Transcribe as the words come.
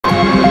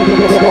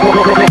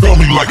Feel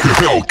me like a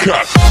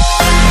Hellcat.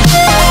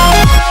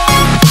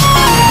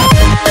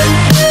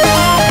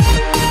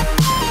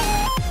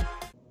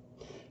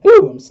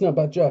 Hello, I'm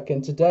Snapback Jack,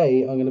 and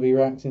today I'm going to be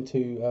reacting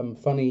to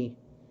funny,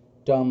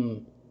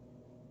 dumb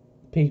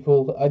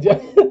people.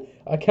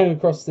 I came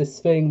across this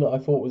thing that I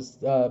thought was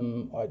I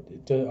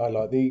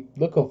like the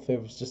look of it.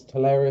 It was just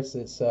hilarious.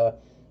 It's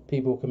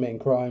people committing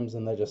crimes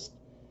and they're just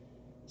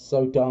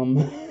so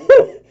dumb.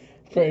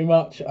 Pretty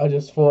much. I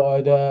just thought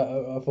I'd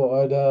I thought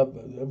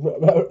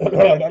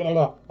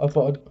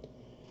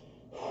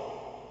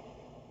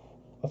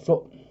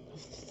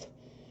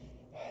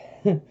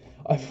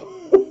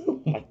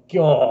oh my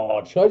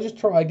god. Shall I just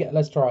try again?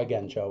 Let's try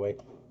again, shall we?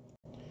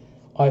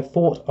 I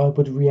thought I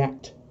would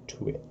react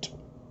to it.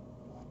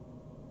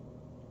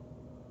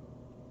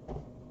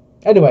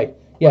 Anyway,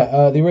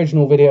 yeah, the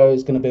original video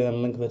is going to be in the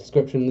link in the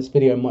description. This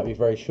video might be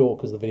very short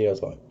because the video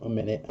is like a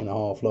minute and a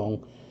half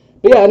long.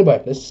 But yeah,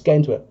 anyway, let's just get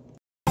into it.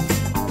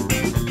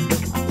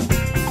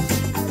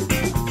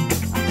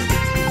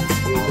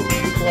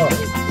 Jesus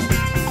Christ.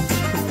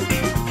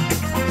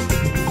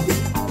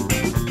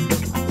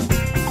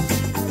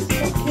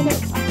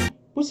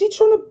 Was he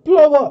trying to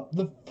blow up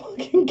the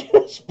fucking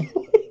gas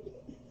point?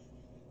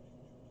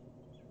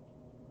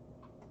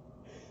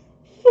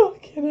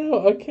 Fucking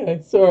hell,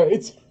 okay, sorry,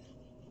 it's...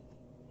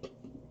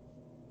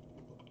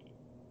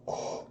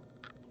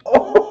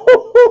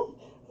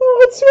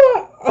 What's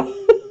that?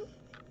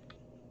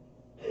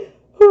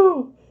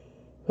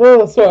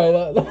 Oh, sorry,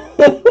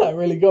 that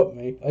really got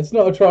me. It's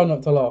not a try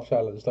not to laugh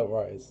challenge, don't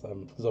worry, it's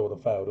because I would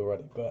have failed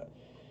already, but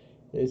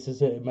it's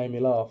just it made me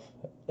laugh.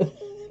 Look.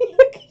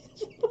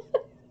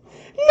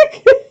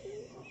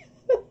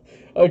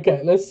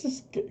 Okay, let's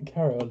just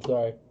carry on,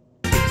 sorry.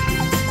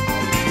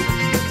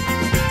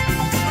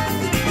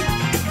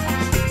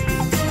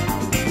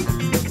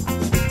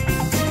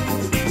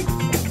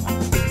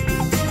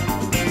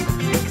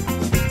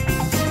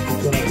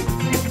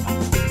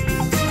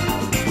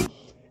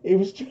 It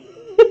was.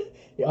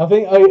 I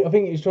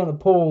think he's trying to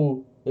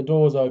pull the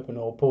doors open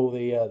or pull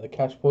the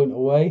cash point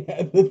away,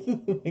 and the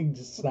thing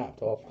just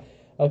snapped off.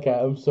 Okay,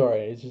 I'm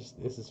sorry. It's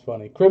just this is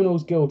funny.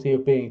 Criminals guilty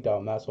of being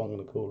dumb. That's what I'm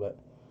going to call it.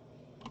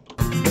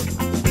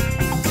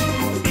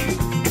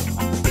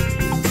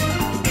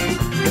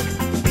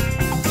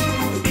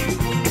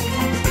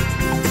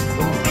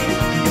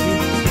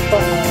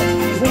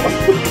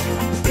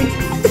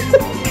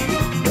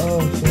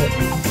 Oh shit.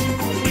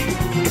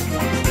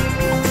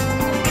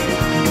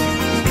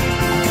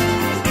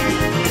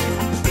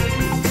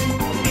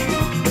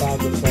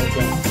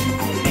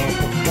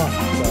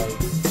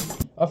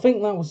 I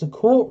think that was a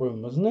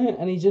courtroom, wasn't it?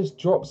 And he just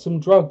dropped some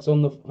drugs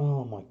on the...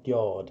 Oh my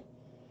god.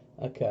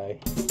 Okay.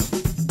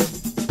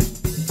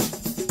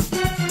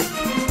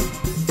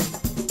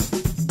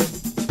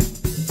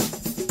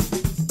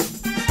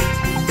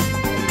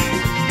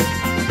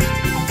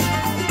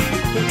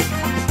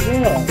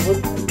 Yeah,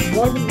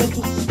 why didn't they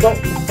just stop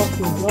the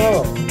fucking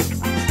car?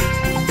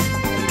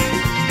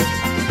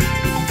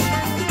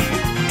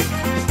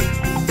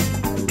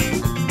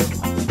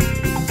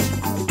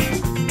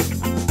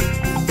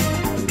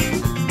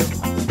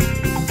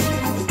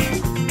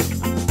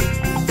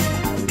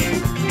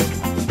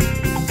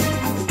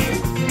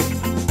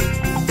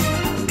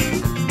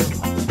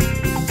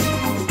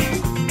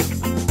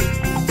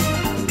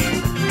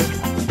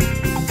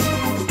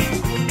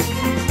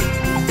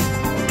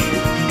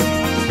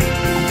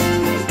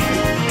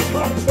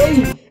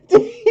 He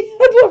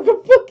had like a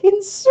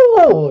fucking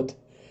sword.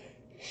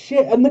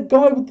 Shit, and the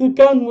guy with the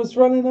gun was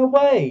running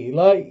away.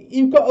 Like,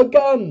 you've got a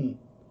gun.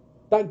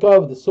 That guy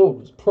with the sword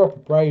was proper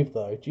brave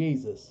though,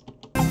 Jesus.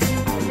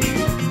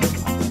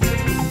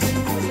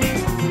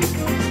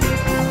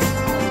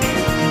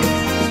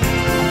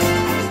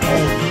 Oh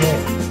shit.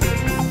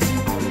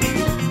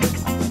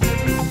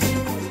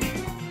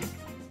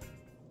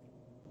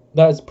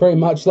 That's pretty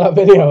much that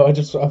video.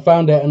 I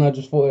found it and I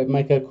just thought it'd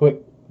make a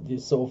quick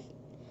sort of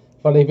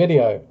funny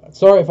video.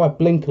 Sorry if I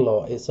blink a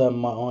lot. It's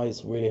my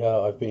eyes really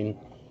hurt. I've been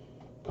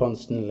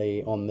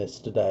constantly on this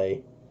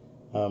today,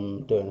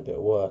 doing a bit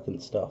of work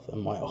and stuff, and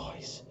my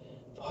eyes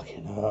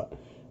fucking hurt.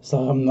 So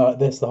I'm like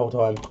this the whole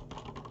time.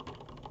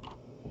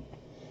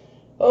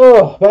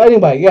 Oh, but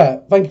anyway, yeah.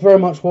 Thank you very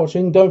much for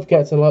watching. Don't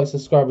forget to like,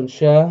 subscribe, and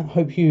share.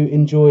 Hope you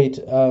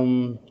enjoyed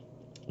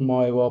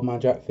my Wild Man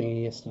Jack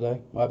thingy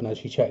yesterday. I haven't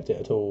actually checked it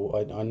at all.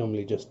 I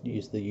normally just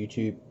use the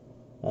YouTube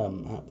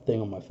app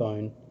thing on my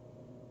phone.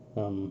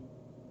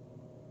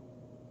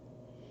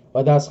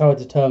 But that's how I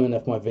determine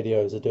if my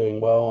videos are doing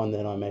well, and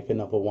then I make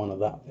another one of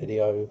that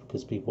video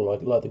because people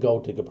like the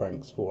gold digger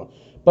pranks for.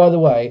 By the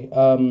way,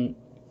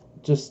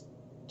 just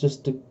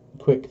a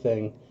quick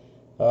thing.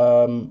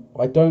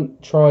 I don't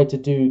try to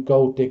do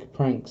gold digger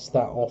pranks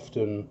that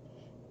often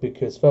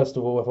because first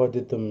of all, if I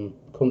did them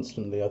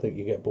constantly, I think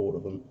you get bored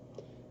of them.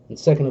 And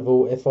second of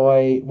all,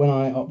 when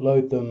I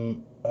upload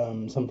them,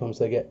 sometimes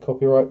they get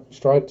copyright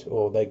striked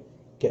or they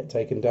get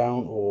taken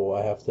down, or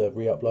I have to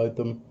re-upload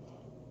them.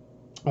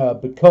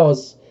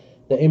 Because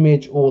the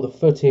image or the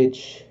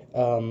footage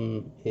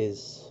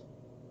is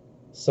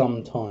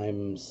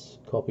sometimes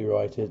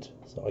copyrighted,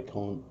 so I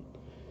can't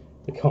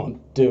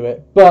do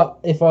it. But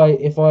if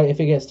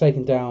it gets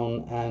taken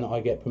down and I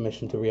get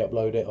permission to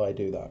re-upload it, I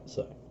do that.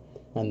 So,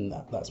 and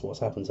that's what's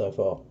happened so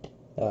far.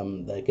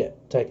 They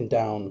get taken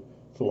down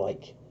for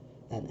like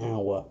an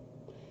hour,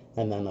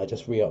 and then I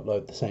just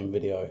re-upload the same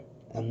video,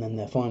 and then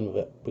they're fine with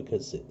it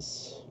because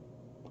it's,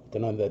 I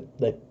don't know,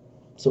 they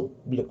sort of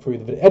look through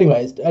the video.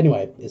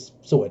 Anyway, it's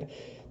sorted.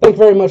 Thank you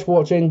very much for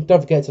watching.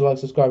 Don't forget to like,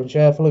 subscribe, and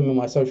share. Follow me on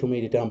my social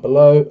media down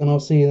below, and I'll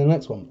see you in the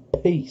next one.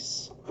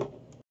 Peace.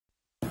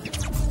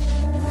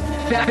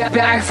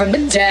 Back from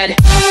the dead.